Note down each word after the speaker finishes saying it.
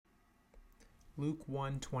Luke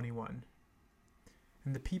 1:21.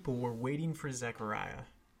 And the people were waiting for Zechariah,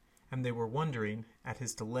 and they were wondering at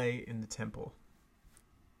his delay in the temple.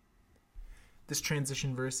 This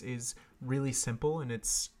transition verse is really simple, and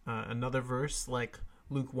it's another verse like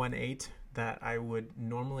Luke 1:8 that I would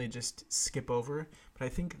normally just skip over, but I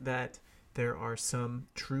think that there are some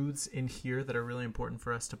truths in here that are really important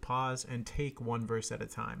for us to pause and take one verse at a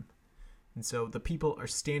time. And so the people are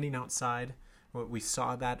standing outside. We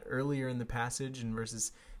saw that earlier in the passage in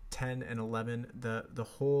verses 10 and 11. The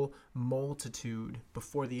whole multitude,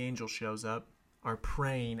 before the angel shows up, are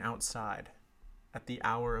praying outside at the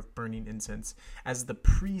hour of burning incense. As the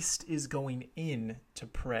priest is going in to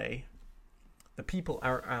pray, the people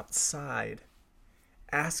are outside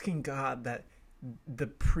asking God that the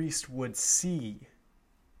priest would see,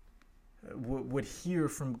 would hear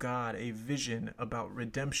from God a vision about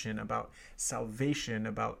redemption, about salvation,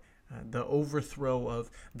 about the overthrow of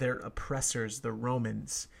their oppressors, the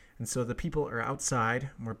Romans. And so the people are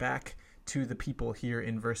outside. We're back to the people here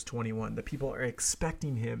in verse 21. The people are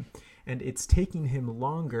expecting him, and it's taking him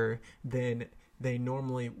longer than they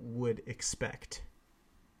normally would expect.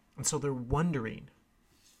 And so they're wondering.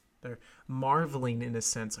 They're marveling in a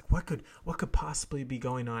sense, like what could possibly be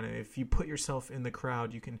going on? And if you put yourself in the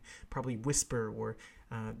crowd, you can probably whisper or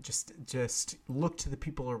just look to the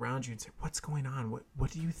people around you and say, "What's going on?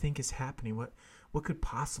 What do you think is happening? What could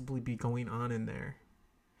possibly be going on in there?"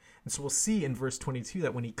 And so we'll see in verse 22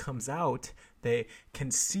 that when he comes out, they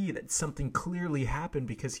can see that something clearly happened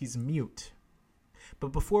because he's mute. But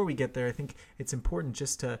before we get there, I think it's important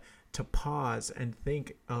just to pause and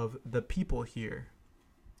think of the people here.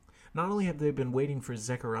 Not only have they been waiting for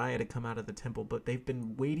Zechariah to come out of the temple, but they've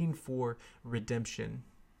been waiting for redemption.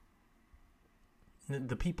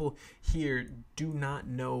 The people here do not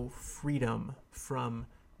know freedom from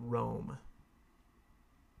Rome.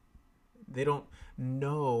 They don't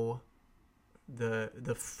know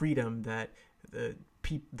the freedom that the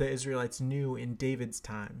Israelites knew in David's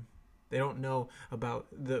time. They don't know about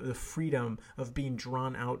the freedom of being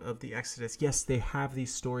drawn out of the Exodus. Yes, they have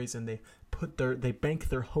these stories and they bank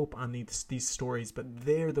their hope on these stories, but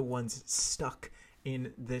they're the ones stuck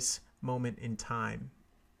in this moment in time.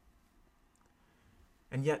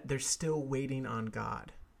 And yet they're still waiting on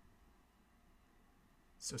God.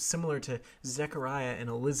 So similar to Zechariah and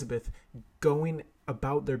Elizabeth going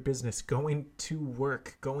about their business, going to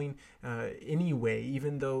work, going anyway,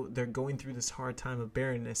 even though they're going through this hard time of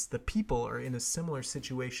barrenness, the people are in a similar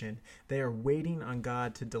situation. They are waiting on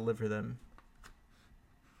God to deliver them.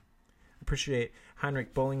 I appreciate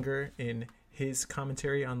Heinrich Bullinger in his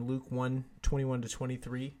commentary on Luke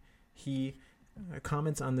 1:21-23. He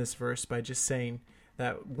comments on this verse by just saying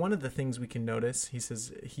that one of the things we can notice, he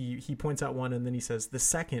says, he points out one, and then he says, the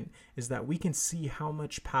second is that we can see how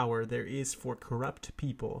much power there is for corrupt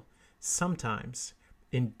people, sometimes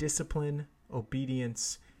in discipline,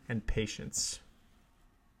 obedience, and patience.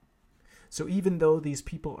 So even though these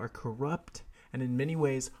people are corrupt and in many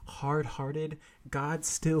ways hard-hearted, God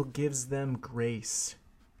still gives them grace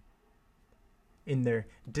in their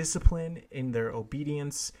discipline, in their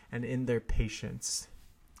obedience, and in their patience.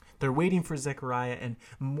 They're waiting for Zechariah, and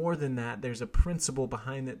more than that, there's a principle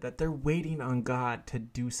behind it that they're waiting on God to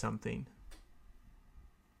do something.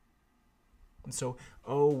 And so,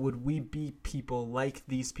 would we be people like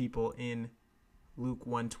these people in Luke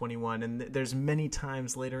 1:21? And there's many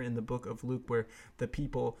times later in the book of Luke where the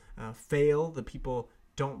people fail, the people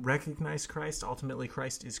don't recognize Christ. Ultimately,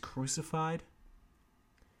 Christ is crucified.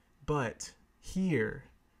 But here,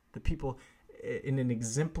 the people, in an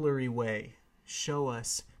exemplary way, show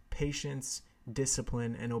us patience,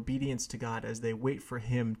 discipline, and obedience to God as they wait for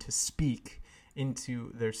him to speak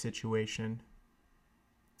into their situation.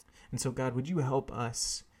 And so, God, would you help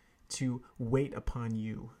us to wait upon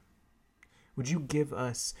you? Would you give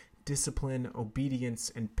us discipline,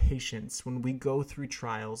 obedience, and patience when we go through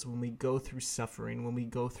trials, when we go through suffering, when we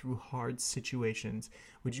go through hard situations?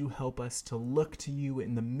 Would you help us to look to you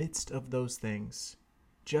in the midst of those things,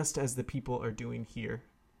 just as the people are doing here?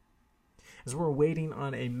 As we're waiting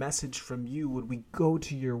on a message from you, would we go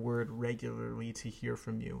to your word regularly to hear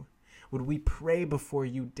from you? Would we pray before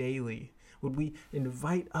you daily? Would we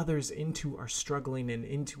invite others into our struggling and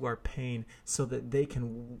into our pain so that they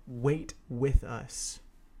can wait with us?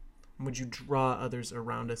 And would you draw others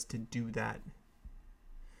around us to do that?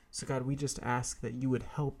 So God, we just ask that you would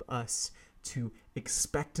help us to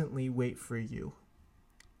expectantly wait for you.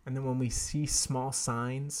 And then when we see small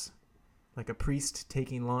signs, like a priest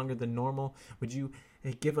taking longer than normal, would you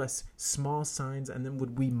give us small signs, and then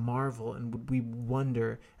would we marvel and would we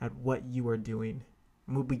wonder at what you are doing?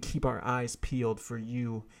 And would we keep our eyes peeled for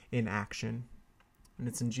you in action? And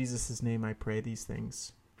it's in Jesus' name I pray these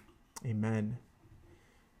things. Amen.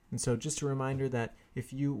 And so just a reminder that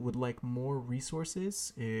if you would like more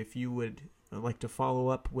resources, if you would like to follow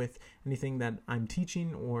up with anything that I'm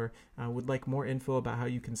teaching, or would like more info about how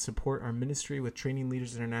you can support our ministry with Training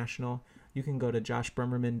Leaders International, you can go to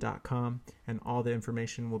joshbremerman.com and all the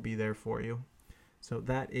information will be there for you. So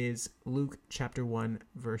that is Luke chapter 1,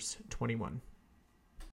 verse 21.